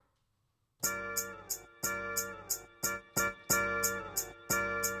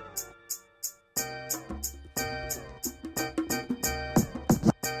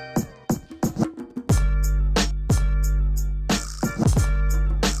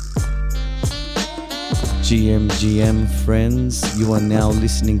GM friends, you are now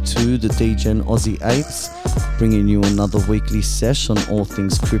listening to the DGen Aussie Apes, bringing you another weekly sesh on all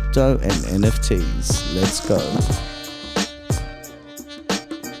things crypto and NFTs. Let's go.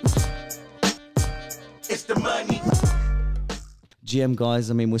 It's the money. GM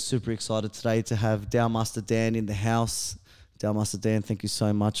guys, we're super excited today to have DAO Master Dan in the house. DAO Master Dan, thank you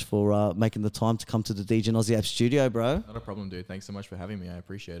so much for making the time to come to the DGen Aussie App studio, bro. Not a problem, dude. Thanks so much for having me. I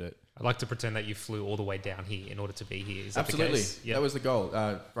appreciate it. I'd like to pretend that you flew all the way down here in order to be here. Is that Absolutely. the case? Yep. That was the goal,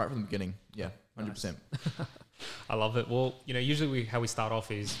 right from the beginning. Yeah, 100%. Nice. I love it. Well, usually how we start off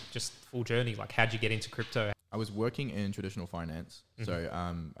is just full journey. Like, how'd you get into crypto? I was working in traditional finance. Mm-hmm.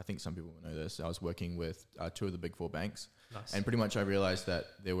 So I think some people will know this. I was working with two of the big four banks. Nice. And pretty much I realized that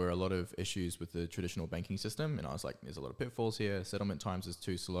there were a lot of issues with the traditional banking system. And I was like, there's a lot of pitfalls here. Settlement times is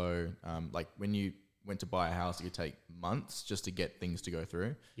too slow. Like when you went to buy a house, it could take months just to get things to go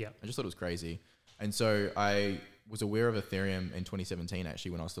through. Yeah. I just thought it was crazy. And so I was aware of Ethereum in 2017, actually,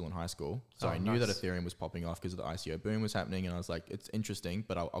 when I was still in high school. So I knew that Ethereum was popping off because of the ICO boom was happening. And I was like, it's interesting,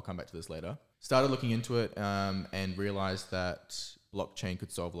 but I'll come back to this later. Started looking into it and realized that blockchain could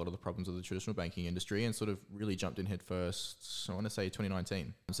solve a lot of the problems of the traditional banking industry, and sort of really jumped in head first, I want to say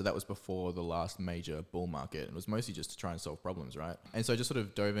 2019. So that was before the last major bull market. It was mostly just to try and solve problems, right? And so I just sort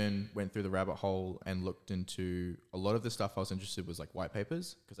of dove in, went through the rabbit hole and looked into a lot of the stuff I was interested in was like white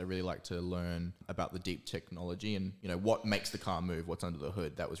papers, because I really like to learn about the deep technology and, what makes the car move, what's under the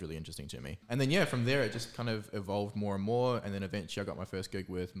hood. That was really interesting to me. And then, from there, it just kind of evolved more and more. And then eventually I got my first gig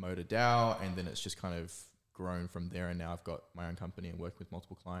with Motor DAO, and then it's just kind of grown from there, and now I've got my own company and work with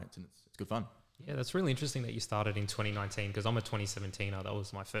multiple clients, and it's good fun. Yeah, that's really interesting that you started in 2019, because I'm a 2017er. That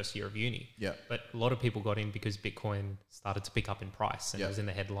was my first year of uni. Yeah. But a lot of people got in because Bitcoin started to pick up in price, and it was in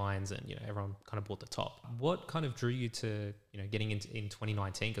the headlines, and everyone kind of bought the top. What kind of drew you to getting into in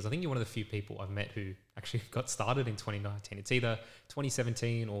 2019? Because I think you're one of the few people I've met who actually got started in 2019. It's either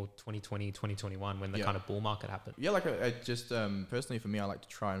 2017 or 2020, 2021 when the kind of bull market happened. Yeah, like I just personally for me, I like to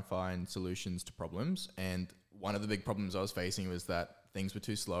try and find solutions to problems, and one of the big problems I was facing was that things were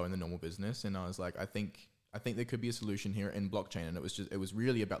too slow in the normal business, and I was like, I think there could be a solution here in blockchain, and it was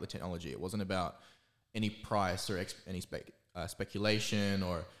really about the technology. It wasn't about any price or any speculation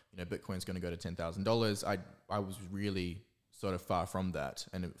or Bitcoin's going to go to $10,000. I was really sort of far from that,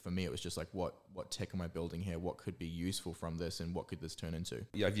 and for me it was just like, what tech am I building here? What could be useful from this, and what could this turn into?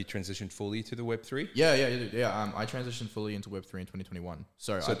 Yeah, have you transitioned fully to the Web3? Yeah. I transitioned fully into Web3 in 2021.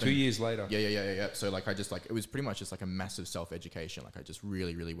 So 2 years later. Yeah. So like I just it was pretty much just like a massive self-education. Like I just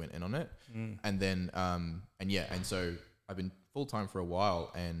really, really went in on it, and then and so I've been full-time for a while,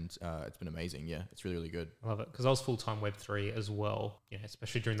 and it's been amazing. Yeah, it's really, really good. I love it, because I was full-time Web3 as well.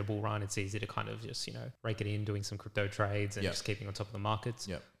 Especially during the bull run, it's easy to kind of just, rake it in, doing some crypto trades and just keeping on top of the markets.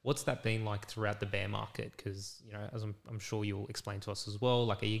 Yep. What's that been like throughout the bear market? Because, as I'm sure you'll explain to us as well,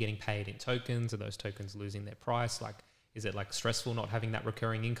 like, are you getting paid in tokens? Are those tokens losing their price? Like, is it like stressful not having that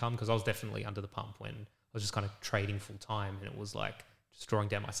recurring income? Because I was definitely under the pump when I was just kind of trading full-time, and it was like just drawing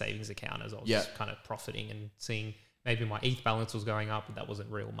down my savings account as I was just kind of profiting and seeing maybe my ETH balance was going up, but that wasn't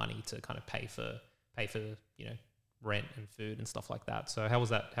real money to kind of pay for rent and food and stuff like that. So how was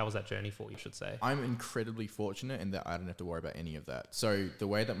that journey for you, I should say? I'm incredibly fortunate in that I don't have to worry about any of that. So the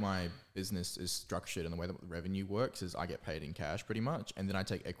way that my business is structured and the way that the revenue works is I get paid in cash pretty much, and then I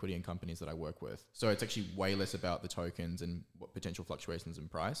take equity in companies that I work with. So it's actually way less about the tokens and what potential fluctuations in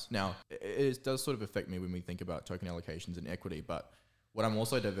price. Now, it does sort of affect me when we think about token allocations and equity, but what I'm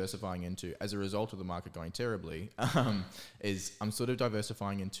also diversifying into as a result of the market going terribly is I'm sort of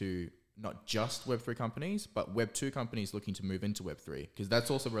diversifying into not just Web3 companies, but Web2 companies looking to move into Web3, because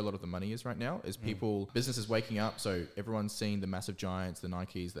that's also where a lot of the money is right now, is businesses waking up. So everyone's seeing the massive giants, the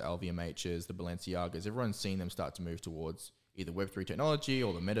Nikes, the LVMHs, the Balenciagas, everyone's seen them start to move towards either Web3 technology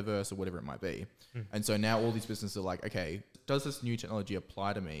or the metaverse or whatever it might be. And so now all these businesses are like, okay, does this new technology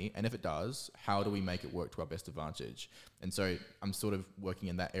apply to me? And if it does, how do we make it work to our best advantage? And so I'm sort of working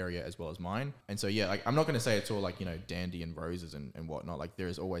in that area as well as mine. And so, I'm not going to say it's all like, dandy and roses and whatnot. Like, there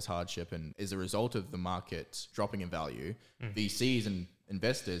is always hardship, and as a result of the market dropping in value, VCs and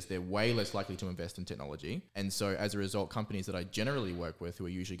investors, they're way less likely to invest in technology. And so as a result, companies that I generally work with who are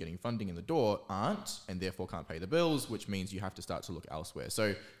usually getting funding in the door aren't, and therefore can't pay the bills, which means you have to start to look elsewhere.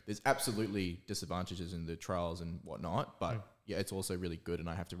 So there's absolutely disadvantages in the trials and whatnot, but it's also really good, and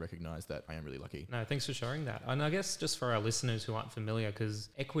I have to recognize that I am really lucky. No, thanks for sharing that. And I guess just for our listeners who aren't familiar, because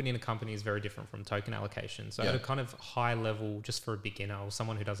equity in a company is very different from token allocation. So at a kind of high level, just for a beginner or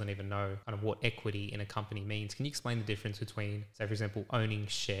someone who doesn't even know kind of what equity in a company means, can you explain the difference between, say, for example, owning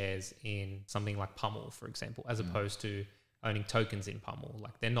shares in something like Pummel, for example, as opposed to owning tokens in Pummel.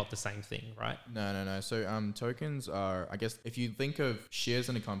 Like they're not the same thing, right? No. So tokens are, I guess, if you think of shares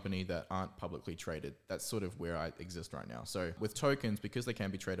in a company that aren't publicly traded, that's sort of where I exist right now. So with tokens, because they can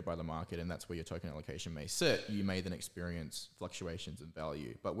be traded by the market and that's where your token allocation may sit, you may then experience fluctuations in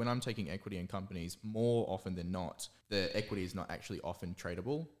value. But when I'm taking equity in companies, more often than not, the equity is not actually often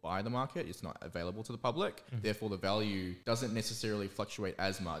tradable by the market. It's not available to the public. Therefore, the value doesn't necessarily fluctuate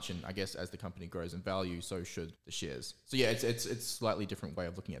as much. And I guess as the company grows in value, so should the shares. So yeah, it's slightly different way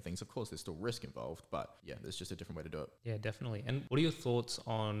of looking at things. Of course, there's still risk involved, but yeah, there's just a different way to do it. Yeah, definitely. And what are your thoughts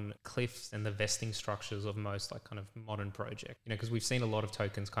on cliffs and the vesting structures of most like kind of modern project? You know, because we've seen a lot of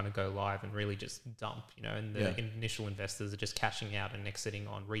tokens kind of go live and really just dump, you know, and the initial investors are just cashing out and exiting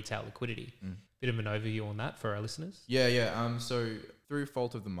on retail liquidity. Bit of an overview on that for our listeners. Yeah. So through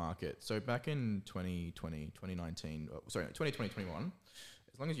fault of the market. So back in 2020, 2019, 2021,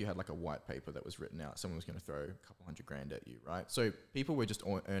 as long as you had like a white paper that was written out, someone was going to throw a couple $100,000 at you, right? So people were just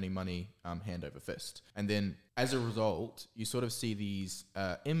earning money hand over fist. And then as a result, you sort of see these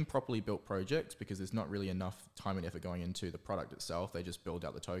improperly built projects because there's not really enough time and effort going into the product itself. They just build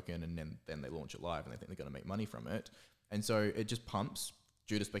out the token and then they launch it live and they think they're going to make money from it. And so it just pumps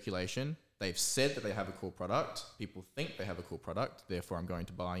due to speculation. They've said that they have a cool product. People think they have a cool product. Therefore, I'm going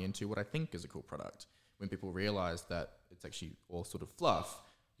to buy into what I think is a cool product. When people realize that it's actually all sort of fluff,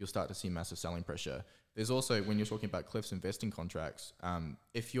 you'll start to see massive selling pressure. There's also, when you're talking about cliffs and vesting contracts,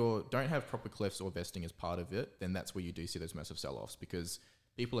 if you don't have proper cliffs or vesting as part of it, then that's where you do see those massive sell-offs because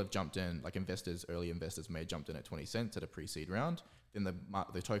people have jumped in, like early investors may have jumped in at 20 cents at a pre-seed round. Then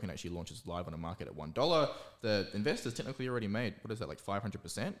the token actually launches live on a market at $1. The investors technically already made, what is that, like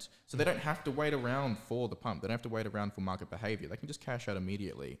 500%? So they don't have to wait around for the pump. They don't have to wait around for market behavior. They can just cash out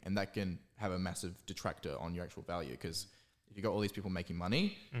immediately. And that can have a massive detractor on your actual value because if you've got all these people making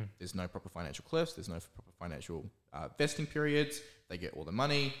money, there's no proper financial cliffs, there's no proper financial vesting periods. They get all the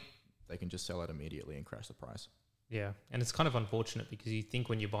money. They can just sell out immediately and crash the price. Yeah, and it's kind of unfortunate because you think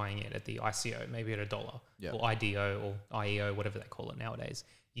when you're buying it at the ICO, maybe at $1 or IDO or IEO, whatever they call it nowadays,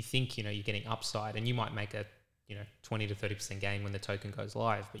 you think, you know, you're getting upside and you might make a, 20 to 30% gain when the token goes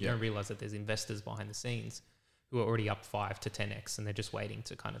live, but you don't realize that there's investors behind the scenes who are already up 5 to 10x and they're just waiting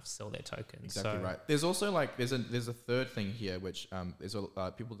to kind of sell their tokens. Exactly right. There's also there's a third thing here which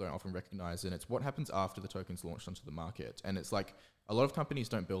people don't often recognize, and it's what happens after the token's launched onto the market. And it's like a lot of companies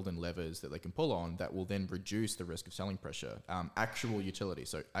don't build in levers that they can pull on that will then reduce the risk of selling pressure. Actual utility,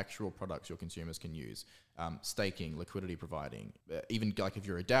 so actual products your consumers can use, staking, liquidity providing, even like if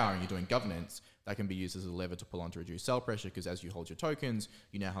you're a DAO and you're doing governance, that can be used as a lever to pull on to reduce sell pressure because as you hold your tokens,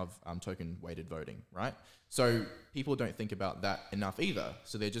 you now have token weighted voting, right? So people don't think about that enough either.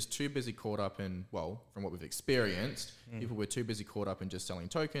 So they're just too busy caught up in, well, from what we've experienced, people were too busy caught up in just selling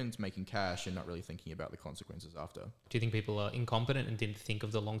tokens, making cash and not really thinking about the consequences after. Do you think people are incompetent and didn't think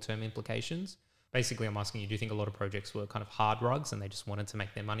of the long-term implications? Basically, I'm asking you, do you think a lot of projects were kind of hard rugs and they just wanted to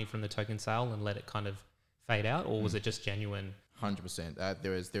make their money from the token sale and let it kind of fade out? Or was it just genuine? 100%.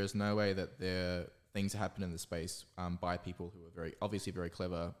 There is no way that things happen in the space by people who are obviously very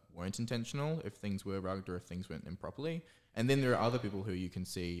clever, weren't intentional if things were rugged or if things went improperly. And then there are other people who you can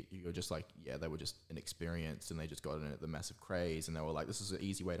see, you're just like, yeah, they were just inexperienced and they just got in at the massive craze and they were like, this is an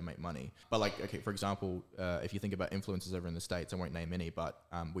easy way to make money. But like, okay, for example, if you think about influencers over in the States, I won't name any, but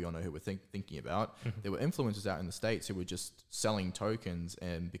we all know who we're thinking about. There were influencers out in the States who were just selling tokens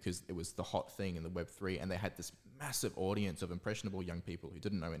and because it was the hot thing in the Web3 and they had this massive audience of impressionable young people who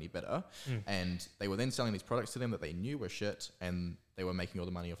didn't know any better. And they were then selling these products to them that they knew were shit and they were making all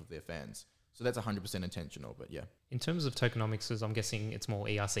the money off of their fans. So that's 100% intentional, but yeah. In terms of tokenomics, I'm guessing it's more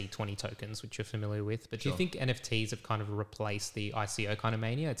ERC20 tokens, which you're familiar with. But do you think NFTs have kind of replaced the ICO kind of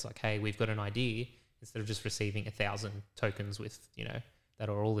mania? It's like, hey, we've got an idea. Instead of just receiving 1,000 tokens with, that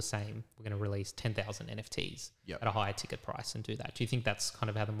are all the same, we're going to release 10,000 NFTs at a higher ticket price and do that. Do you think that's kind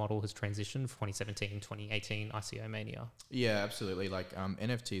of how the model has transitioned from 2017, 2018 ICO mania? Yeah, absolutely. Like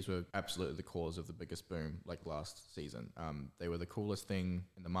NFTs were absolutely the cause of the biggest boom like last season. They were the coolest thing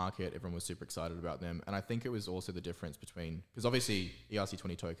in the market. Everyone was super excited about them. And I think it was also the difference between, because obviously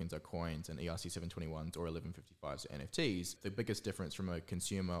ERC20 tokens are coins and ERC721s or 1155s are NFTs. The biggest difference from a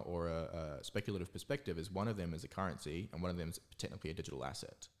consumer or a speculative perspective is one of them is a currency and one of them is technically a digital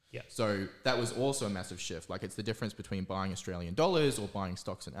asset. Yeah. So that was also a massive shift. Like it's the difference between buying Australian dollars or buying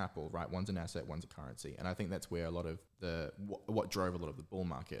stocks in Apple, right? One's an asset, one's a currency. And I think that's where a lot of what drove a lot of the bull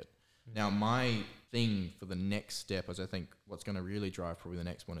market. Now, my thing for the next step is I think what's going to really drive probably the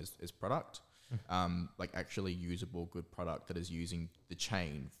next one is product. Like actually usable, good product that is using the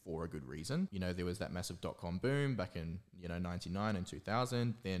chain for a good reason. There was that massive .com boom back in, 99 and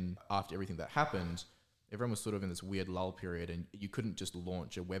 2000. Then after everything that happened, everyone was sort of in this weird lull period, and you couldn't just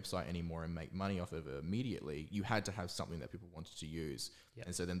launch a website anymore and make money off of it immediately. You had to have something that people wanted to use. Yep.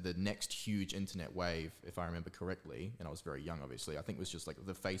 And so then the next huge internet wave, if I remember correctly, and I was very young, obviously, I think was just like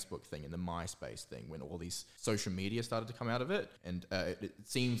the Facebook thing and the MySpace thing, when all these social media started to come out of it. And it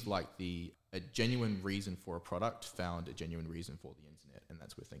seems like a genuine reason for a product found a genuine reason for the internet, and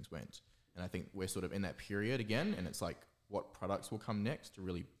that's where things went. And I think we're sort of in that period again, and it's like, what products will come next to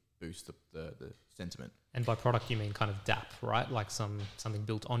really boost the sentiment? And by product, you mean kind of DApp, right? Like something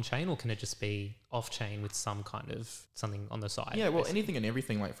built on chain, or can it just be off chain with some kind of something on the side? Yeah, well, anything and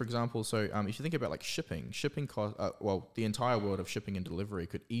everything. Like, for example, so if you think about like shipping cost, the entire world of shipping and delivery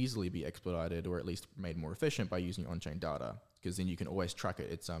could easily be expedited or at least made more efficient by using on-chain data, because then you can always track it.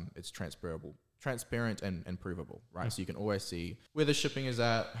 It's transparent and provable, right? So you can always see where the shipping is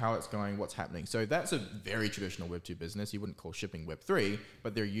at, how it's going, what's happening. So that's a very traditional Web2 business. You wouldn't call shipping Web3,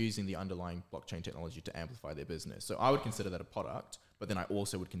 but they're using the underlying blockchain technology to amplify their business. So I would consider that a product, but then I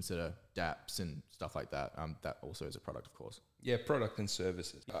also would consider dApps and stuff like that. That also is a product, of course. Yeah, product and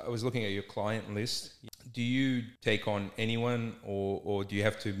services. I was looking at your client list. Do you take on anyone, or do you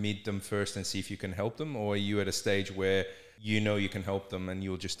have to meet them first and see if you can help them? Or are you at a stage where you know you can help them and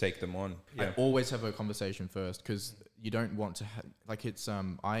you'll just take them on? Yeah. I always have a conversation first, because you don't want to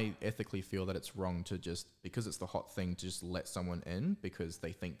I ethically feel that it's wrong to just, because it's the hot thing, to just let someone in because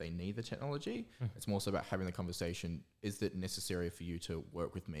they think they need the technology. It's more so about having the conversation. Is it necessary for you to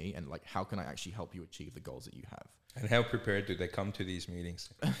work with me? And like, how can I actually help you achieve the goals that you have? And how prepared do they come to these meetings?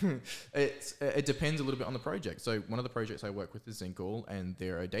 It depends a little bit on the project. So one of the projects I work with is Zinkle, and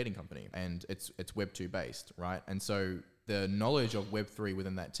they're a dating company, and it's Web2 based, right? And so the knowledge of Web3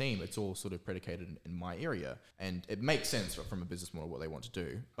 within that team, it's all sort of predicated in my area. And it makes sense from a business model what they want to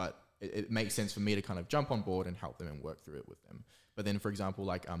do, but it makes sense for me to kind of jump on board and help them and work through it with them. But then, for example,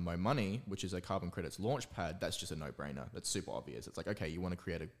 like Mo Money, which is a carbon credits launch pad, that's just a no-brainer. That's super obvious. It's like, okay, you want to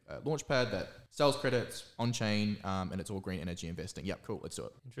create a launch pad that sells credits on-chain, and it's all green energy investing. Yep, cool, let's do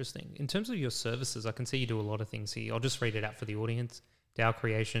it. Interesting. In terms of your services, I can see you do a lot of things here. I'll just read it out for the audience. DAO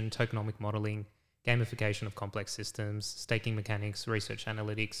creation, tokenomic modeling, gamification of complex systems, staking mechanics, research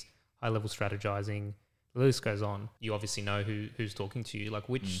analytics, high-level strategizing. The list goes on. You obviously know who's talking to you. Like,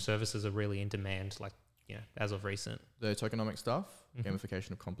 which services are really in demand, like, you know, as of recent? The tokenomic stuff,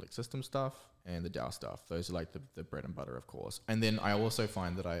 gamification of complex system stuff, and the DAO stuff. Those are like the bread and butter, of course. And then I also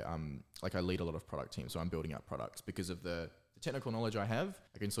find that I lead a lot of product teams, so I'm building out products because of the technical knowledge I have.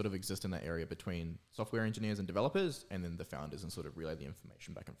 I can sort of exist in that area between software engineers and developers, and then the founders, and sort of relay the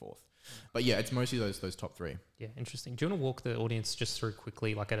information back and forth. But yeah, it's mostly those top three. Yeah, interesting. Do you want to walk the audience just through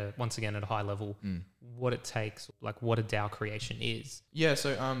quickly, like once again at a high level, what it takes, like what a DAO creation is? Yeah,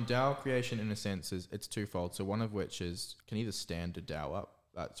 so DAO creation in a sense it's twofold. So one of which is can either stand up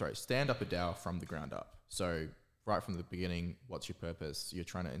a DAO from the ground up. So right from the beginning, what's your purpose? You're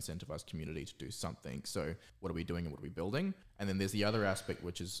trying to incentivize community to do something. So what are we doing and what are we building? And then there's the other aspect,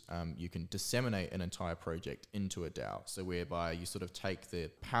 which is you can disseminate an entire project into a DAO. So whereby you sort of take the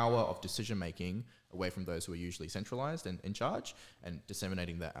power of decision-making away from those who are usually centralized and in charge, and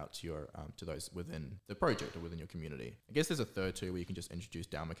disseminating that out to your to those within the project or within your community. I guess there's a third too, where you can just introduce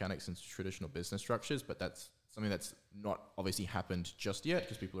DAO mechanics into traditional business structures, but that's something that's not obviously happened just yet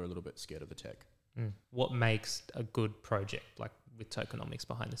because people are a little bit scared of the tech. What makes a good project, like with tokenomics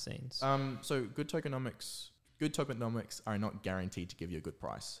behind the scenes? So good tokenomics are not guaranteed to give you a good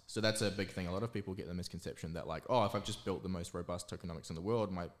price. So that's a big thing. A lot of people get the misconception that like, oh, if I've just built the most robust tokenomics in the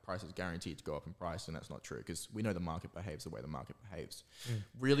world, my price is guaranteed to go up in price. And that's not true, because we know the market behaves the way the market behaves.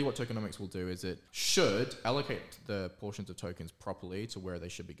 Really what tokenomics will do is it should allocate the portions of tokens properly to where they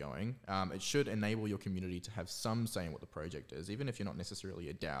should be going. It should enable your community to have some say in what the project is. Even if you're not necessarily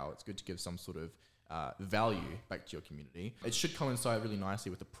a DAO, it's good to give some sort of value back to your community. It should coincide really nicely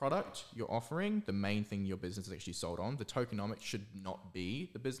with the product you're offering, the main thing your business is actually sold on. The tokenomics should not be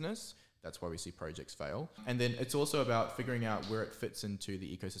the business. That's why we see projects fail. And then it's also about figuring out where it fits into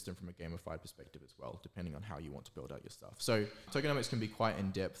the ecosystem from a gamified perspective as well, depending on how you want to build out your stuff. So tokenomics can be quite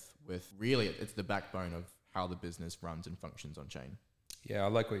in depth with really, it's the backbone of how the business runs and functions on chain. Yeah, I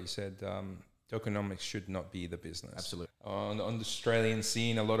like what you said. Tokenomics should not be the business. Absolutely. On the Australian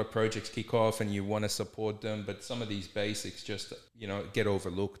scene, a lot of projects kick off and you want to support them, but some of these basics just, get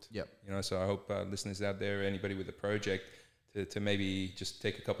overlooked. Yep. So I hope listeners out there, anybody with a project, to maybe just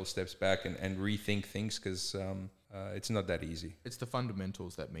take a couple of steps back and rethink things, because it's not that easy. It's the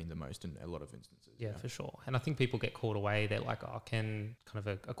fundamentals that mean the most in a lot of instances. Yeah, for sure. And I think people get caught away. They're like,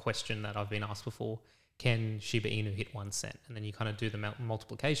 a question that I've been asked before. can Shiba Inu hit 1 cent? And then you kind of do the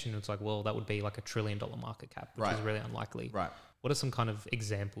multiplication. It's like, well, that would be like $1 trillion market cap, which is really unlikely. Right. What are some kind of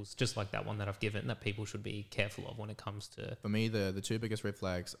examples, just like that one that I've given, that people should be careful of when it comes to? For me, the two biggest red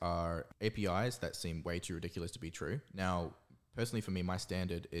flags are APIs that seem way too ridiculous to be true. Now, personally, for me, my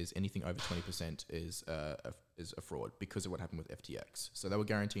standard is anything over 20% is a fraud because of what happened with FTX. So they were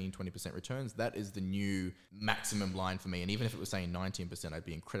guaranteeing 20% returns. That is the new maximum line for me. And even if it was saying 19%, I'd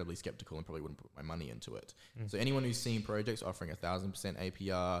be incredibly skeptical and probably wouldn't put my money into it. So anyone who's seen projects offering 1,000%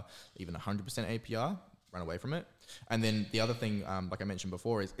 APR, even 100% APR, run away from it. And then the other thing, like I mentioned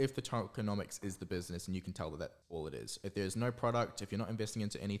before, is if the tokenomics is the business and you can tell that that's all it is. If there's no product, if you're not investing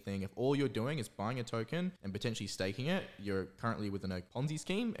into anything, if all you're doing is buying a token and potentially staking it, you're currently within a Ponzi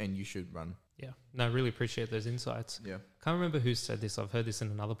scheme and you should run. Yeah, no, I really appreciate those insights. Yeah. Can't remember who said this. I've heard this in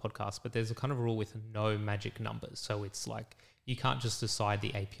another podcast, but there's a kind of rule with no magic numbers. So it's like you can't just decide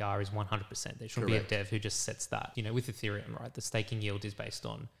the APR is 100%. There should be a dev who just sets that. You know, with Ethereum, right? The staking yield is based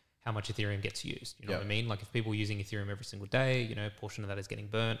on how much Ethereum gets used. You know what I mean? Like if people are using Ethereum every single day, you know, a portion of that is getting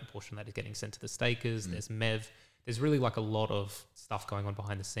burnt, a portion of that is getting sent to the stakers. There's MEV. There's really like a lot of stuff going on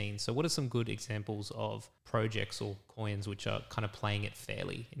behind the scenes. So what are some good examples of projects or coins which are kind of playing it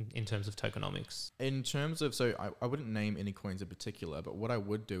fairly in terms of tokenomics? In terms of, so I wouldn't name any coins in particular, but what I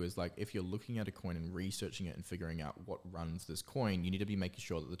would do is like, if you're looking at a coin and researching it and figuring out what runs this coin, you need to be making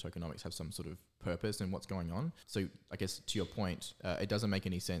sure that the tokenomics have some sort of purpose in what's going on. So I guess to your point, it doesn't make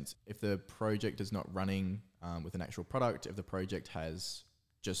any sense if the project is not running with an actual product, if the project has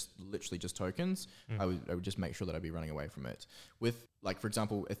literally just tokens, I would just make sure that I'd be running away from it. With like, for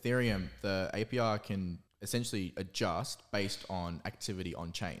example, Ethereum, the APR can essentially adjust based on activity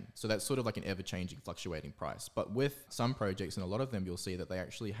on chain. So that's sort of like an ever-changing, fluctuating price. But with some projects, and a lot of them, you'll see that they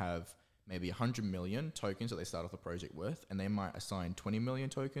actually have maybe 100 million tokens that they start off the project with, and they might assign 20 million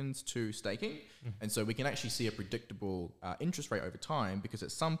tokens to staking. And so we can actually see a predictable interest rate over time, because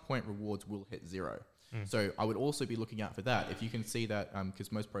at some point rewards will hit zero. So I would also be looking out for that. If you can see that,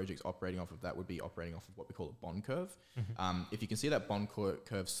 because most projects operating off of that would be operating off of what we call a bond curve. If you can see that bond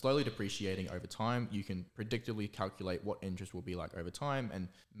curve slowly depreciating over time, you can predictably calculate what interest will be like over time and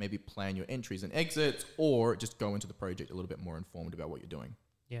maybe plan your entries and exits, or just go into the project a little bit more informed about what you're doing.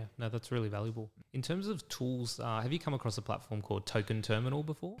 Yeah, no, that's really valuable. In terms of tools, have you come across a platform called Token Terminal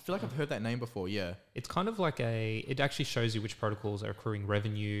before? I feel like I've heard that name before, yeah. It's kind of like it actually shows you which protocols are accruing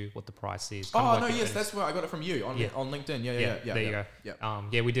revenue, what the price is. Oh, no, yes, that's where I got it from you on LinkedIn. Yeah. There you go.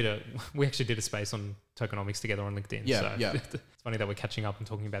 Yeah. We actually did a space on tokenomics together on LinkedIn. Yeah. It's funny that we're catching up and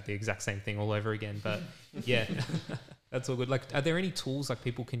talking about the exact same thing all over again, but yeah. That's all good. Like, are there any tools like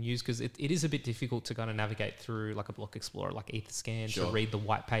people can use? Because it is a bit difficult to kind of navigate through like a block explorer, like Etherscan, to read the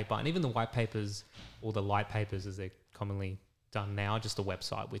white paper. And even the white papers, or the light papers as they're commonly done now, just a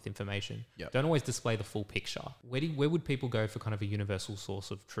website with information. Don't always display the full picture. Where would people go for kind of a universal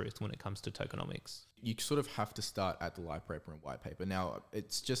source of truth when it comes to tokenomics? You sort of have to start at the light paper and white paper. Now,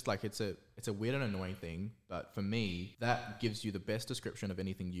 it's just like, it's a weird and annoying thing, but for me, that gives you the best description of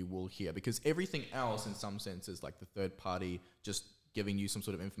anything you will hear, because everything else in some sense is like the third party just giving you some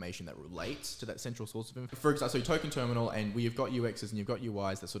sort of information that relates to that central source of information. For example, so Token Terminal, and you've got UXs and you've got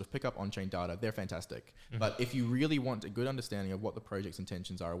UIs that sort of pick up on-chain data. They're fantastic. But if you really want a good understanding of what the project's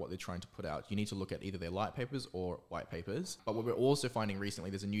intentions are or what they're trying to put out, you need to look at either their light papers or white papers. But what we're also finding recently,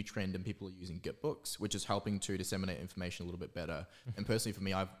 there's a new trend and people are using Gitbooks, which is helping to disseminate information a little bit better. And personally for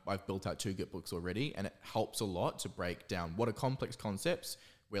me, I've built out 2 Gitbooks already, and it helps a lot to break down what are complex concepts,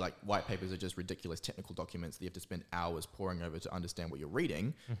 where like white papers are just ridiculous technical documents that you have to spend hours poring over to understand what you're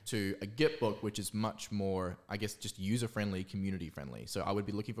reading, to a Git book, which is much more, I guess, just user-friendly, community-friendly. So I would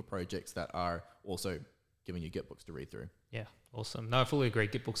be looking for projects that are also giving you Git books to read through. Yeah, awesome. No, I fully agree.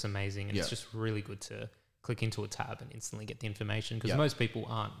 Gitbook's amazing, and it's just really good to click into a tab and instantly get the information, because most people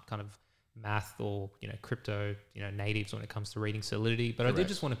aren't kind of math or crypto natives when it comes to reading Solidity. But I did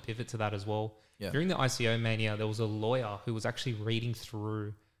just want to pivot to that as well. During the ICO mania, there was a lawyer who was actually reading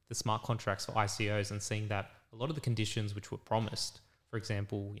through the smart contracts for ICOs and seeing that a lot of the conditions which were promised, for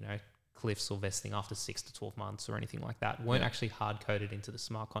example, cliffs or vesting after 6 to 12 months or anything like that, weren't actually hard coded into the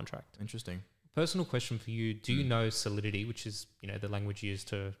smart contract. Interesting. Personal question for you: do you know Solidity, which is the language used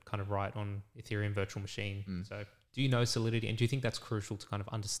to kind of write on Ethereum virtual machine? So do you know Solidity, and do you think that's crucial to kind of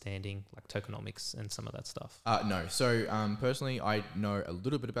understanding like tokenomics and some of that stuff? No. So personally, I know a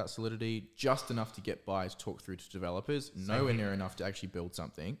little bit about Solidity, just enough to get by to talk through to developers, nowhere near enough to actually build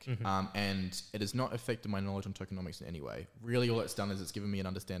something. And it has not affected my knowledge on tokenomics in any way. Really, all it's done is it's given me an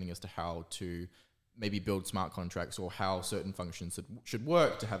understanding as to how to maybe build smart contracts or how certain functions should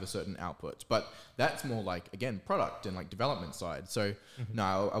work to have a certain output. But that's more like, again, product and like development side. So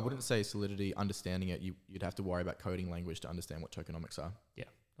no, I wouldn't say Solidity, understanding it, you'd have to worry about coding language to understand what tokenomics are. Yeah.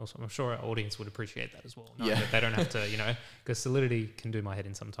 Also, I'm sure our audience would appreciate that as well. Yeah. That they don't have to, because Solidity can do my head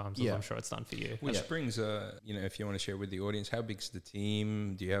in sometimes, as Yeah. I'm sure it's done for you. Which brings, if you want to share with the audience, how big's the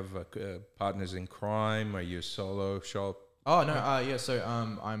team? Do you have partners in crime? Are you a solo shop? Oh, no, yeah, so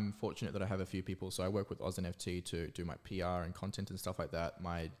I'm fortunate that I have a few people. So I work with Oz NFT to do my PR and content and stuff like that.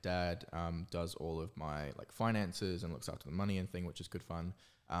 My dad does all of my like finances and looks after the money and thing, which is good fun.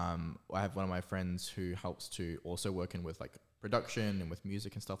 I have one of my friends who helps to also work in with like production and with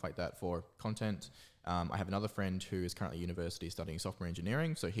music and stuff like that for content. I have another friend who is currently at university studying software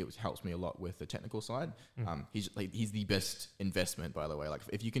engineering, so he helps me a lot with the technical side. He's the best investment, by the way. Like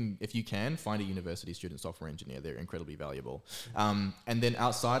if you can find a university student software engineer, they're incredibly valuable. And then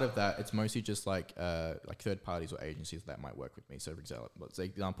outside of that, it's mostly just like third parties or agencies that might work with me. So for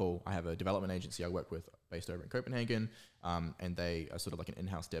example, I have a development agency I work with based over in Copenhagen, and they are sort of like an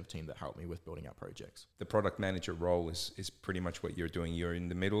in-house dev team that help me with building out projects. The product manager role is pretty much what you're doing. You're in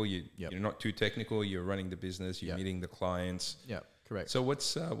the middle. You're not too technical. You're running the business. You're meeting the clients. Yeah, correct. So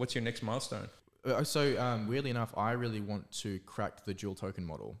what's your next milestone? Weirdly enough, I really want to crack the dual token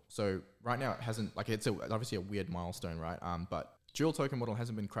model. So right now it hasn't, like it's obviously a weird milestone, right? But dual token model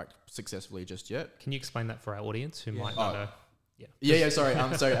hasn't been cracked successfully just yet. Can you explain that for our audience who might not know?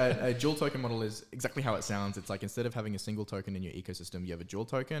 Sorry. So a dual token model is exactly how it sounds. It's like instead of having a single token in your ecosystem, you have a dual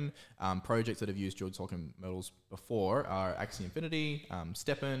token. Projects that have used dual token models before are Axie Infinity,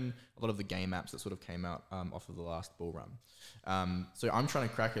 Steppen, a lot of the game apps that sort of came out off of the last bull run. So I'm trying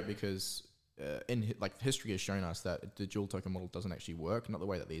to crack it because history has shown us that the dual token model doesn't actually work, not the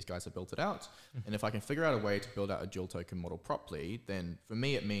way that these guys have built it out. And if I can figure out a way to build out a dual token model properly, then for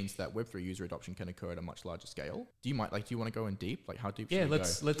me it means that Web3 user adoption can occur at a much larger scale. Do you want to go in deep? Like how deep? Yeah, should we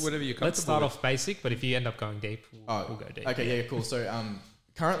let's whatever you're let's start with. off basic, but if you end up going deep, we'll go deep. Okay, yeah, cool. So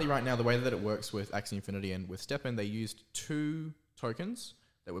currently right now, the way that it works with Axie Infinity and with Steppen, they used two tokens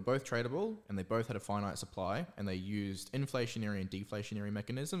that were both tradable, and they both had a finite supply, and they used inflationary and deflationary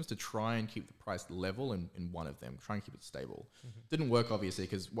mechanisms to try and keep the price level in one of them, try and keep it stable. Didn't work, obviously,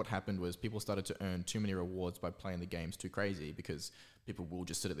 because what happened was people started to earn too many rewards by playing the games too crazy, because people will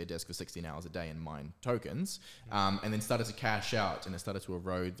just sit at their desk for 16 hours a day and mine tokens, and then started to cash out, and it started to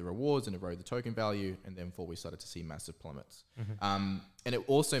erode the rewards and erode the token value, and therefore we started to see massive plummets. And it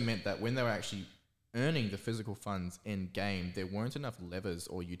also meant that when they were actually earning the physical funds in game, there weren't enough levers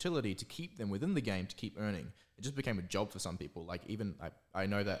or utility to keep them within the game to keep earning. It just became a job for some people. Like even I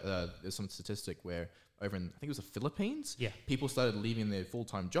know that there's some statistic where over in, I think it was the Philippines, people started leaving their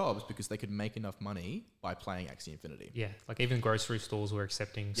full-time jobs because they could make enough money by playing Axie Infinity. Yeah, like even grocery stores were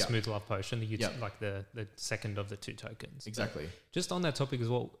accepting Smooth Love Potion, like the second of the two tokens. Exactly. But just on that topic as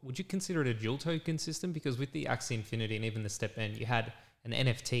well, would you consider it a dual token system? Because with the Axie Infinity and even the Steppen, you had an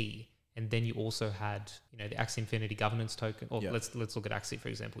NFT, and then you also had, the Axie Infinity governance token. Or let's look at Axie, for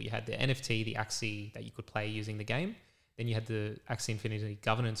example. You had the NFT, the Axie that you could play using the game. Then you had the Axie Infinity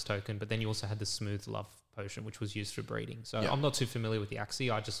governance token, but then you also had the Smooth Love Potion, which was used for breeding. So I'm not too familiar with the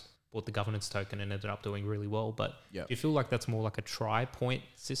Axie. I just bought the governance token and ended up doing really well. But do you feel like that's more like a tri-point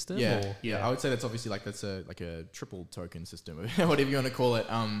system? Yeah, I would say that's obviously that's a triple token system, whatever you want to call it.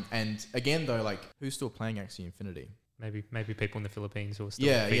 And again, though, like who's still playing Axie Infinity? Maybe people in the Philippines who are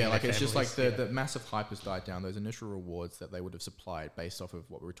still like it's just like the massive hype has died down. Those initial rewards that they would have supplied based off of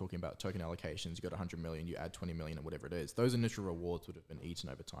what we were talking about, token allocations, you got 100 million, you add 20 million or whatever it is, those initial rewards would have been eaten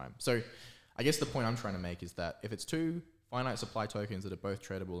over time. So I guess the point I'm trying to make is that if it's two finite supply tokens that are both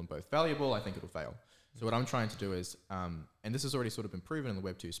tradable and both valuable, I think it'll fail. So what I'm trying to do is, and this has already sort of been proven in the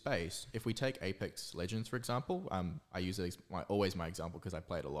Web2 space, if we take Apex Legends, for example, I use it as always my example because I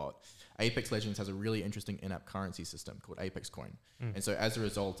play it a lot. Apex Legends has a really interesting in-app currency system called Apex Coin. And so as a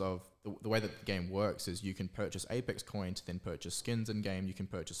result of the way that the game works is you can purchase Apex Coin to then purchase skins in-game, you can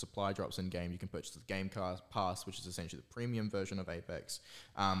purchase supply drops in-game, you can purchase the Game Pass, which is essentially the premium version of Apex.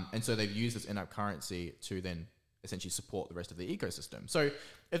 And so they've used this in-app currency to then essentially support the rest of the ecosystem. So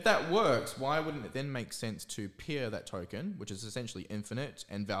if that works, why wouldn't it then make sense to peer that token, which is essentially infinite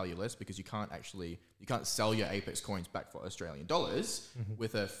and valueless because you can't sell your Apex coins back for Australian dollars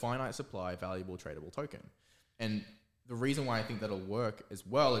with a finite supply valuable tradable token. And the reason why I think that'll work as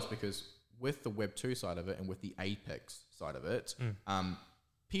well is because with the Web 2 side of it and with the Apex side of it,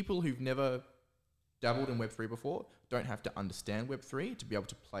 people who've never dabbled in Web 3 before don't have to understand Web 3 to be able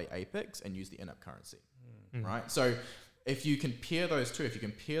to play Apex and use the in-app currency. Right? So if you can pair those two, if you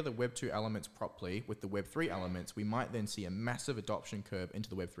can pair the Web 2 elements properly with the Web 3 elements, we might then see a massive adoption curve into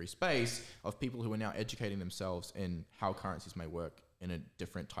the Web 3 space of people who are now educating themselves in how currencies may work in a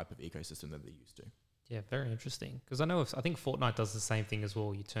different type of ecosystem that they're used to. Yeah, very interesting. Because I think Fortnite does the same thing as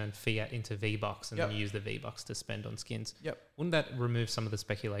well. You turn fiat into V-Bucks and then you use the V-Bucks to spend on skins. Yep. Wouldn't that remove some of the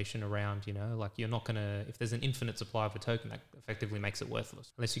speculation around, like you're not going to, if there's an infinite supply of a token, that effectively makes it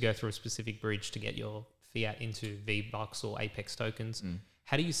worthless. Unless you go through a specific bridge to get your fiat into V-Bucks or Apex tokens.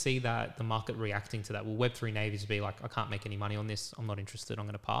 How do you see that the market reacting to that? Will Web3 natives be like, I can't make any money on this, I'm not interested, I'm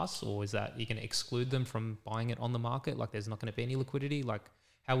going to pass? Or is that you're going to exclude them from buying it on the market? Like there's not going to be any liquidity? Like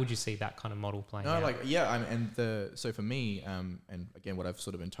how would you see that kind of model playing out? So for me, and again, what I've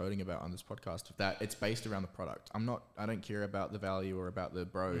sort of been toting about on this podcast, that it's based around the product. I don't care about the value or about the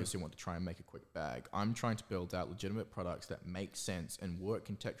bros who want to try and make a quick bag. I'm trying to build out legitimate products that make sense and work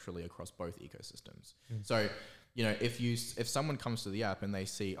contextually across both ecosystems. So, if someone comes to the app and they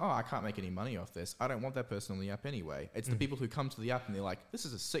see, oh, I can't make any money off this, I don't want that person on the app anyway. It's the people who come to the app and they're like, this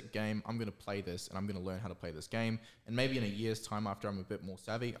is a sick game, I'm going to play this and I'm going to learn how to play this game. And maybe in a year's time, after I'm a bit more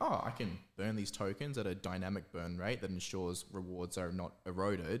savvy, I can burn these tokens at a dynamic burn rate that ensures rewards are not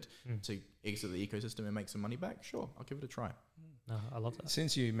eroded to exit the ecosystem and make some money back. Sure, I'll give it a try. No, I love that.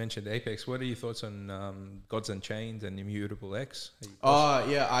 Since you mentioned Apex, what are your thoughts on Gods Unchained and Immutable X?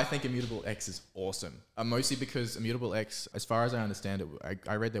 I think Immutable X is awesome. Mostly because Immutable X, as far as I understand it,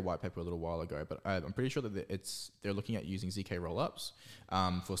 I read their white paper a little while ago, but I'm pretty sure that they're looking at using ZK rollups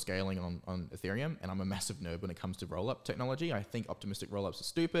for scaling on Ethereum, and I'm a massive nerd when it comes to rollup technology. I think optimistic rollups are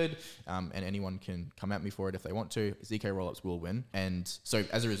stupid, and anyone can come at me for it if they want to. ZK rollups will win, and so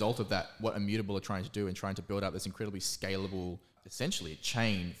as a result of that, what Immutable are trying to do and trying to build out this incredibly scalable, essentially a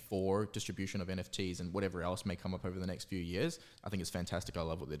chain for distribution of NFTs and whatever else may come up over the next few years, I think it's fantastic. I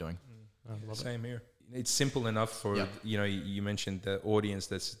love what they're doing. Same here. It's simple enough for, you mentioned the audience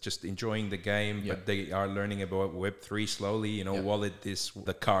that's just enjoying the game, but they are learning about Web3 slowly, wallet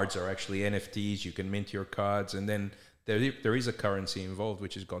the cards are actually NFTs, you can mint your cards, and then there is a currency involved,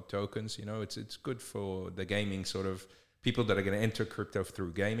 which is God tokens. It's good for the gaming sort of people that are going to enter crypto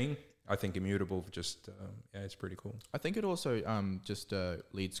through gaming. I think Immutable it's pretty cool. I think it also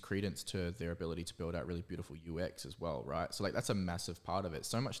leads credence to their ability to build out really beautiful UX as well, right? So that's a massive part of it.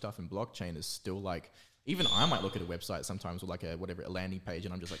 So much stuff in blockchain is still even I might look at a website sometimes with a landing page,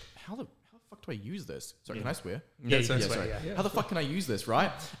 and I'm just like, how the fuck do I use this? Sorry, can I swear? Sorry. How the fuck can I use this, right?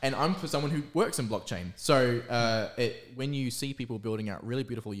 And I'm for someone who works in blockchain. So when you see people building out really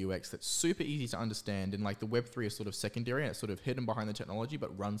beautiful UX that's super easy to understand, and the Web3 is sort of secondary and it's sort of hidden behind the technology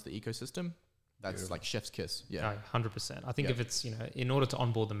but runs the ecosystem, that's like chef's kiss. Yeah. No, 100%. I think if it's, in order to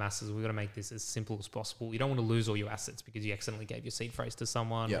onboard the masses, we've got to make this as simple as possible. You don't want to lose all your assets because you accidentally gave your seed phrase to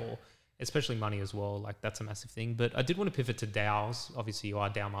someone or especially money as well. That's a massive thing. But I did want to pivot to DAOs. Obviously, you are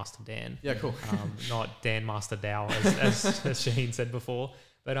DAO Master Dan. Yeah, cool. Not Dan Master DAO, as Shaheen said before.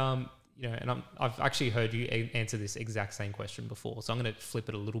 But and I've actually heard you answer this exact same question before, so I'm going to flip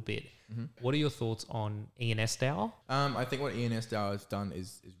it a little bit. What are your thoughts on ENS DAO? I think what ENS DAO has done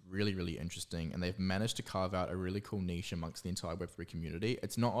is really, really interesting, and they've managed to carve out a really cool niche amongst the entire Web3 community.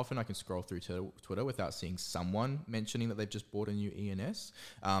 It's not often I can scroll through Twitter without seeing someone mentioning that they've just bought a new ENS.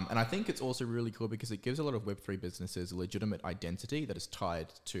 And I think it's also really cool because it gives a lot of Web3 businesses a legitimate identity that is tied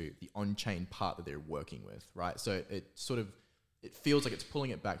to the on-chain part that they're working with, right? So it feels like it's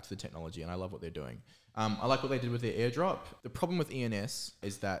pulling it back to the technology, and I love what they're doing. I like what they did with their airdrop. The problem with ENS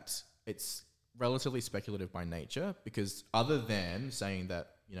is that it's relatively speculative by nature, because other than saying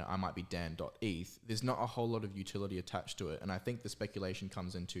that, I might be Dan.eth, there's not a whole lot of utility attached to it. And I think the speculation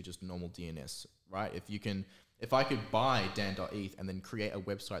comes into just normal DNS, right? If I could buy Dan.eth and then create a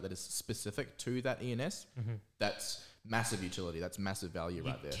website that is specific to that ENS, that's massive utility. That's massive value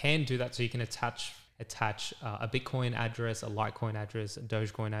right there. You can do that, so you can attach a Bitcoin address, a Litecoin address, a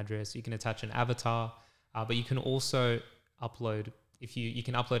Dogecoin address. You can attach an avatar, but you can also upload. You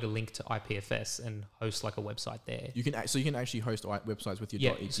can upload a link to IPFS and host a website there. You can actually host websites with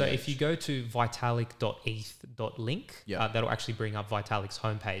your .eth. So if you go to vitalik.eth.link, that'll actually bring up Vitalik's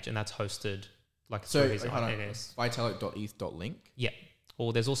homepage, and that's hosted through his INS. Vitalik.eth.link. Yeah.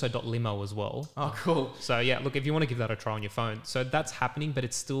 Or there's also .limo as well. Oh, cool. So look, if you want to give that a try on your phone, so that's happening, but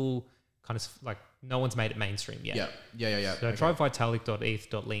it's still kind of no one's made it mainstream yet. Yeah. So try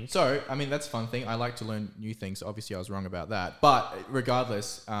vitalik.eth.link. So, that's a fun thing. I like to learn new things. Obviously, I was wrong about that. But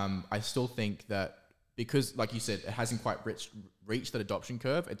regardless, I still think that because, like you said, it hasn't quite reached that adoption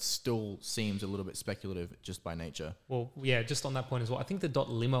curve, it still seems a little bit speculative just by nature. Well, yeah, just on that point as well, I think the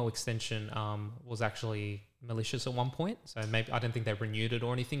 .limo extension was actually malicious at one point. So maybe I don't think they renewed it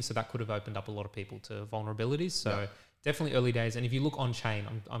or anything. So that could have opened up a lot of people to vulnerabilities. So definitely early days. And if you look on chain,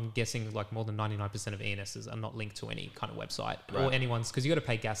 I'm guessing like more than 99% of ENSs are not linked to any kind of website or anyone's, because you got to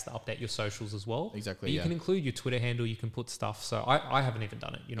pay gas to update your socials as well. Exactly. But you can include your Twitter handle, you can put stuff. So I haven't even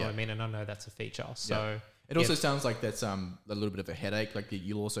done it, you know what I mean? And I know that's a feature. So it also sounds like that's a little bit of a headache. Like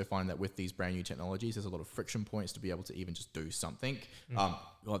you'll also find that with these brand new technologies, there's a lot of friction points to be able to even just do something.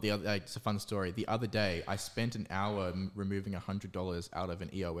 It's a fun story. The other day, I spent an hour removing $100 out of an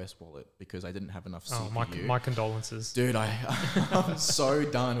EOS wallet because I didn't have enough CPU. My condolences. Dude, I'm so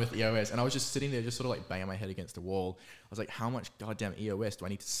done with EOS. And I was just sitting there just sort of like banging my head against the wall. I was like, how much goddamn EOS do I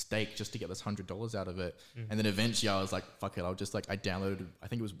need to stake just to get this $100 out of it? And then eventually I was like, fuck it. I downloaded, I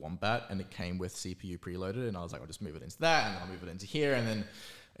think it was Wombat, and it came with CPU preloaded. And I was like, I'll just move it into that, and then I'll move it into here. And then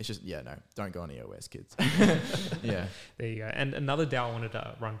it's just, don't go on EOS, kids. Yeah. There you go. And another DAO I wanted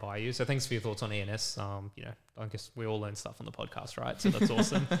to run by you. So thanks for your thoughts on ENS. I guess we all learn stuff on the podcast, right? So that's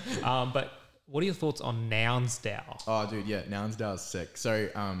awesome. But what are your thoughts on Nouns DAO? Oh, dude, yeah, Nouns DAO is sick. So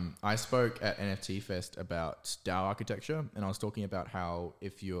I spoke at NFT Fest about DAO architecture, and I was talking about how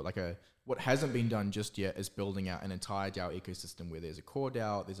if you're like what hasn't been done just yet is building out an entire DAO ecosystem where there's a core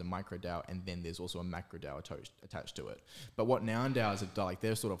DAO, there's a micro DAO, and then there's also a macro DAO attached to it. But what Noun DAOs have done, like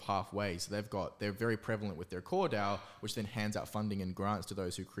they're sort of halfway. So they're very prevalent with their core DAO, which then hands out funding and grants to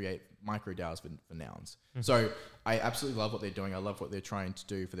those who create micro DAOs for nouns. So I absolutely love what they're doing. I love what they're trying to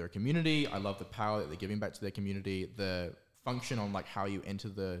do for their community. I love the power that they're giving back to their community. The function on like how you enter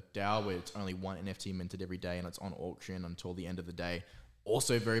the DAO, where it's only one NFT minted every day and it's on auction until the end of the day.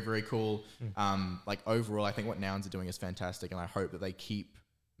 Also very, very cool. Like overall, I think what Nouns are doing is fantastic, and I hope that they keep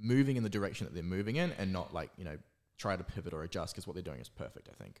moving in the direction that they're moving in and not like, try to pivot or adjust, because what they're doing is perfect,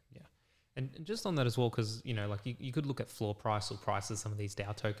 I think. Yeah. And just on that as well, because, like you could look at floor price or prices, some of these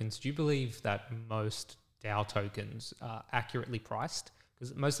DAO tokens. Do you believe that most DAO tokens are accurately priced?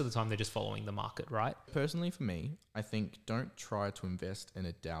 Because most of the time they're just following the market, right? Personally, for me, I think don't try to invest in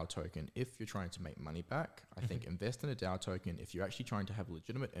a DAO token if you're trying to make money back. I think invest in a DAO token if you're actually trying to have a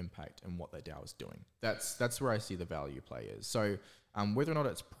legitimate impact in what that DAO is doing. That's where I see the value play is. So whether or not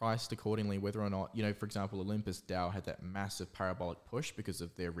it's priced accordingly, whether or not, for example, Olympus DAO had that massive parabolic push because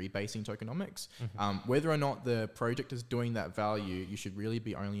of their rebasing tokenomics. Whether or not the project is doing that value, you should really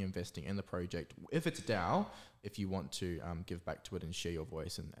be only investing in the project if it's DAO, if you want to give back to it and share your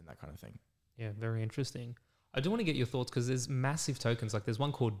voice and that kind of thing. Yeah, very interesting. I do want to get your thoughts, because there's massive tokens. Like there's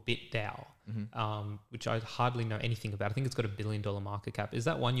one called BitDAO, which I hardly know anything about. I think it's got $1 billion market cap. Is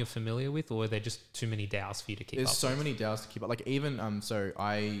that one you're familiar with, or are there just too many DAOs for you to keep up? There's so many DAOs to keep up. Like even so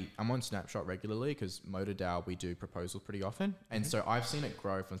I'm on Snapshot regularly, because Motor DAO we do proposals pretty often, and so I've seen it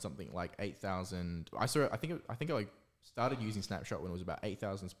grow from something like 8,000. I think I started using Snapshot when it was about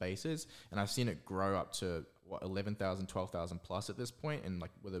 8,000 spaces, and I've seen it grow up to 11,000, 12,000 plus at this point in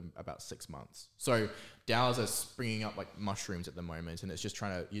like within about 6 months. So DAOs are springing up like mushrooms at the moment, and it's just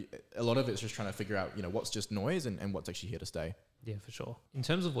a lot of it's just trying to figure out, what's just noise and what's actually here to stay. Yeah, for sure. In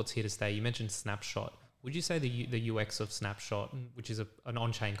terms of what's here to stay, you mentioned Snapshot. Would you say the UX of Snapshot, which is an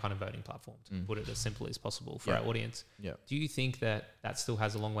on-chain kind of voting platform, to put it as simple as possible for our audience, do you think that still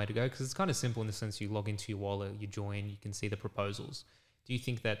has a long way to go? Because it's kind of simple in the sense you log into your wallet, you join, you can see the proposals. Do you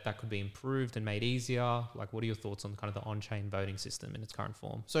think that could be improved and made easier? Like, what are your thoughts on kind of the on-chain voting system in its current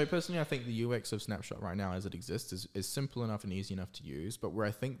form? So personally, I think the UX of Snapshot right now, as it exists, is simple enough and easy enough to use. But where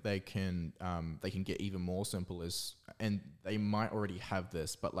I think they can get even more simple is, and they might already have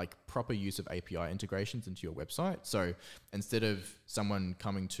this, but like proper use of API integrations into your website. So instead of someone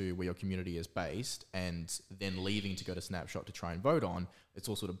coming to where your community is based and then leaving to go to Snapshot to try and vote on, it's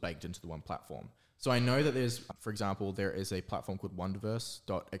all sort of baked into the one platform. So I know that there's, for example, there is a platform called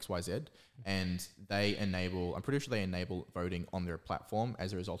Wonderverse.xyz, and I'm pretty sure they enable voting on their platform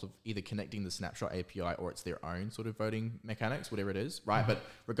as a result of either connecting the Snapshot API or it's their own sort of voting mechanics, whatever it is, right? But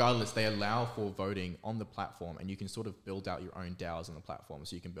regardless, they allow for voting on the platform, and you can sort of build out your own DAOs on the platform.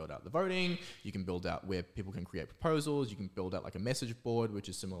 So you can build out the voting, you can build out where people can create proposals, you can build out like a message board, which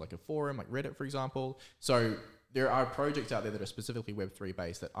is similar like a forum, like Reddit, for example. So there are projects out there that are specifically Web3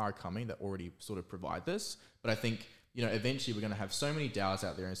 based that are coming that already sort of provide this. But I think, eventually we're going to have so many DAOs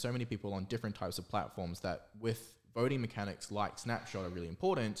out there and so many people on different types of platforms that with voting mechanics like Snapshot are really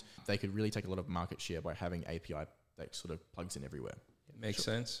important. They could really take a lot of market share by having API that sort of plugs in everywhere. It makes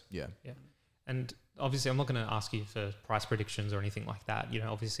sense. Yeah. Yeah. And obviously, I'm not going to ask you for price predictions or anything like that.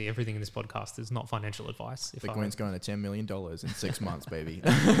 Obviously, everything in this podcast is not financial advice. Bitcoin's going to $10 million in 6 months, baby.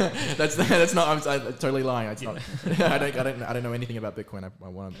 that's not. I'm totally lying. It's not. I don't know anything about Bitcoin. I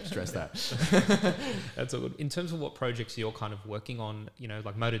want to stress that. That's all good. In terms of what projects you're kind of working on,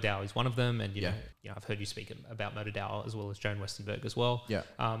 like Motor DAO is one of them, and you know, I've heard you speak about Motor DAO as well as Joan Westenberg as well. Yeah.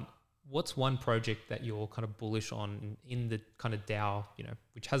 what's one project that you're kind of bullish on in the kind of DAO,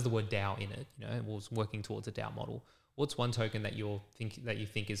 which has the word DAO in it, and was working towards a DAO model? What's one token that you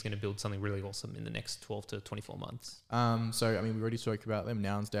think is going to build something really awesome in the next 12 to 24 months? So we already spoke about them.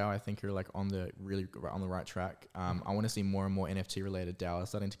 Nouns DAO, I think, are like on the right track. I want to see more and more NFT related DAOs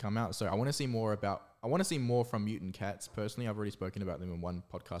starting to come out. So I want to see more from Mutant Cats. Personally, I've already spoken about them in one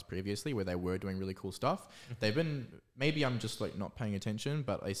podcast previously where they were doing really cool stuff. They've been, maybe I'm just like not paying attention,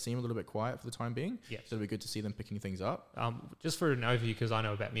 but they seem a little bit quiet for the time being. Yeah. So it'll be good to see them picking things up. Just for an overview, because I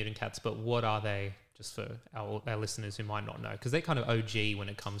know about Mutant Cats, but what are they? Just for our listeners who might not know, because they're kind of OG when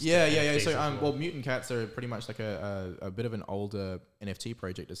it comes to NFTs. So Mutant Cats are pretty much like a bit of an older NFT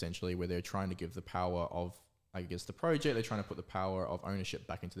project essentially, where they're trying to give the power of, I guess, the project. They're trying to put the power of ownership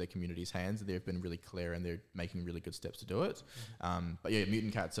back into their community's hands. They've been really clear and they're making really good steps to do it. But yeah,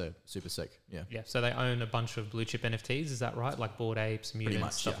 Mutant Cats are super sick. Yeah. So they own a bunch of blue chip NFTs. Is that right? Like Bored Apes,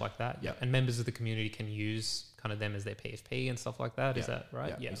 Mutants, stuff like that. Yeah. And members of the community can use kind of them as their PFP and stuff like that. Is that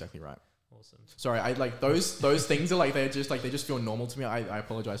right? Yeah, exactly right. Awesome. Sorry, I like those things are like they just feel normal to me. I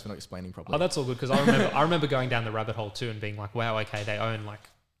apologize for not explaining properly. Oh, that's all good, because I remember going down the rabbit hole too and being like, wow, okay, they own like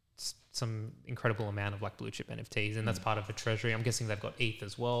some incredible amount of like blue chip NFTs, and that's part of the treasury. I'm guessing they've got ETH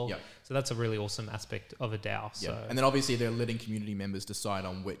as well. Yeah. So that's a really awesome aspect of a DAO. So. And then obviously they're letting community members decide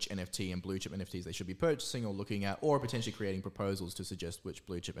on which NFT and blue chip NFTs they should be purchasing or looking at, or potentially creating proposals to suggest which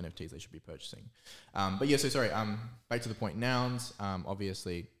blue chip NFTs they should be purchasing. Back to the point, nouns,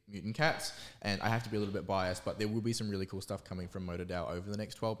 obviously Mutant Cats, and I have to be a little bit biased, but there will be some really cool stuff coming from MotorDAO over the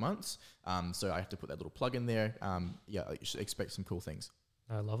next 12 months. So I have to put that little plug in there. You should expect some cool things.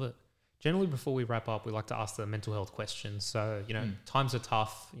 I love it. Generally, before we wrap up, we like to ask the mental health questions. So, times are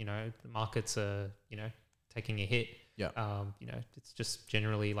tough, the markets are, taking a hit. Yeah. It's just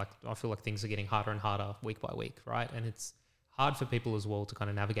generally like, I feel like things are getting harder and harder week by week, right? And it's hard for people as well to kind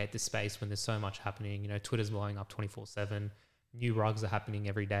of navigate this space when there's so much happening. Twitter's blowing up 24/7. New rugs are happening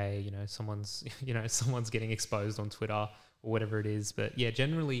every day. Someone's getting exposed on Twitter or whatever it is. But yeah,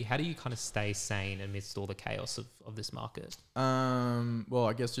 generally, how do you kind of stay sane amidst all the chaos of this market? Well,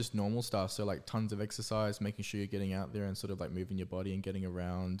 I guess just normal stuff. So like tons of exercise, making sure you're getting out there and sort of like moving your body and getting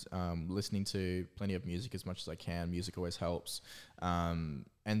around, listening to plenty of music as much as I can. Music always helps. And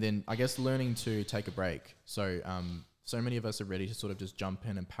then I guess learning to take a break. So, so many of us are ready to sort of just jump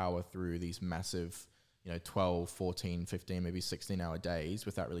in and power through these massive 12, 14, 15, maybe 16-hour days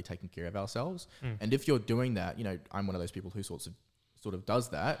without really taking care of ourselves. And if you're doing that, I'm one of those people who sort of does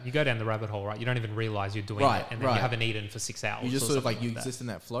that. You go down the rabbit hole, right? You don't even realize you're doing it, and then you haven't eaten for 6 hours. You just sort of like, you exist in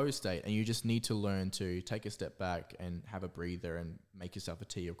that flow state, and you just need to learn to take a step back and have a breather and make yourself a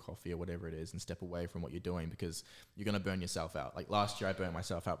tea or coffee or whatever it is and step away from what you're doing, because you're going to burn yourself out. Like last year, I burnt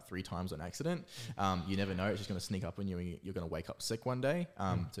myself out 3 times on accident. You never know. It's just going to sneak up on you and you're going to wake up sick one day.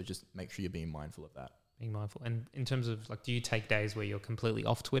 So just make sure you're being mindful of that. Being mindful. And in terms of like, do you take days where you're completely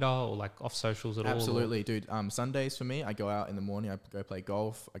off Twitter or like off socials at all? Absolutely, dude. Sundays for me, I go out in the morning, I go play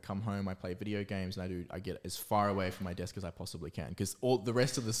golf, I come home, I play video games, and I get as far away from my desk as I possibly can, because all the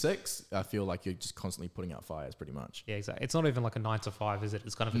rest of the 6, I feel like you're just constantly putting out fires pretty much. Yeah, exactly. It's not even like a 9 to 5, is it?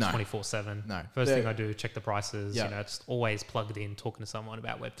 It's kind of a 24/7. No. First thing I do, check the prices, it's always plugged in, talking to someone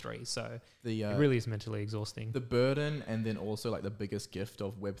about Web3. So it really is mentally exhausting. The burden, and then also like the biggest gift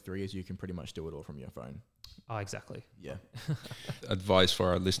of Web3 is you can pretty much do it all from your phone. Oh, exactly. Yeah. Advice for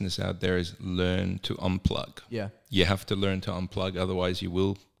our listeners out there is learn to unplug. Yeah. You have to learn to unplug, otherwise you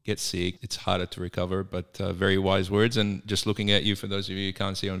will get sick. It's harder to recover, but very wise words. And just looking at you, for those of you who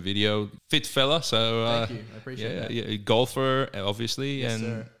can't see on video, fit fella. So thank you. I appreciate that. Yeah, golfer, obviously. Yes,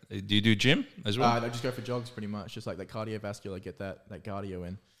 and sir. Do you do gym as well? I just go for jogs pretty much, just like that cardiovascular, get that cardio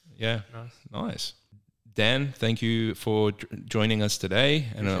in. Yeah. Nice. Dan, thank you for joining us today,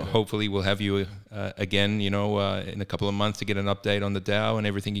 and hopefully we'll have you again, in a couple of months to get an update on the DAO and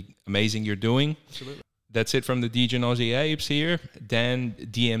everything amazing you're doing. Absolutely. That's it from the DGen Aussie Apes here. Dan,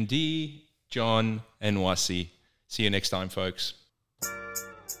 DMD, John, and Wasi. See you next time, folks.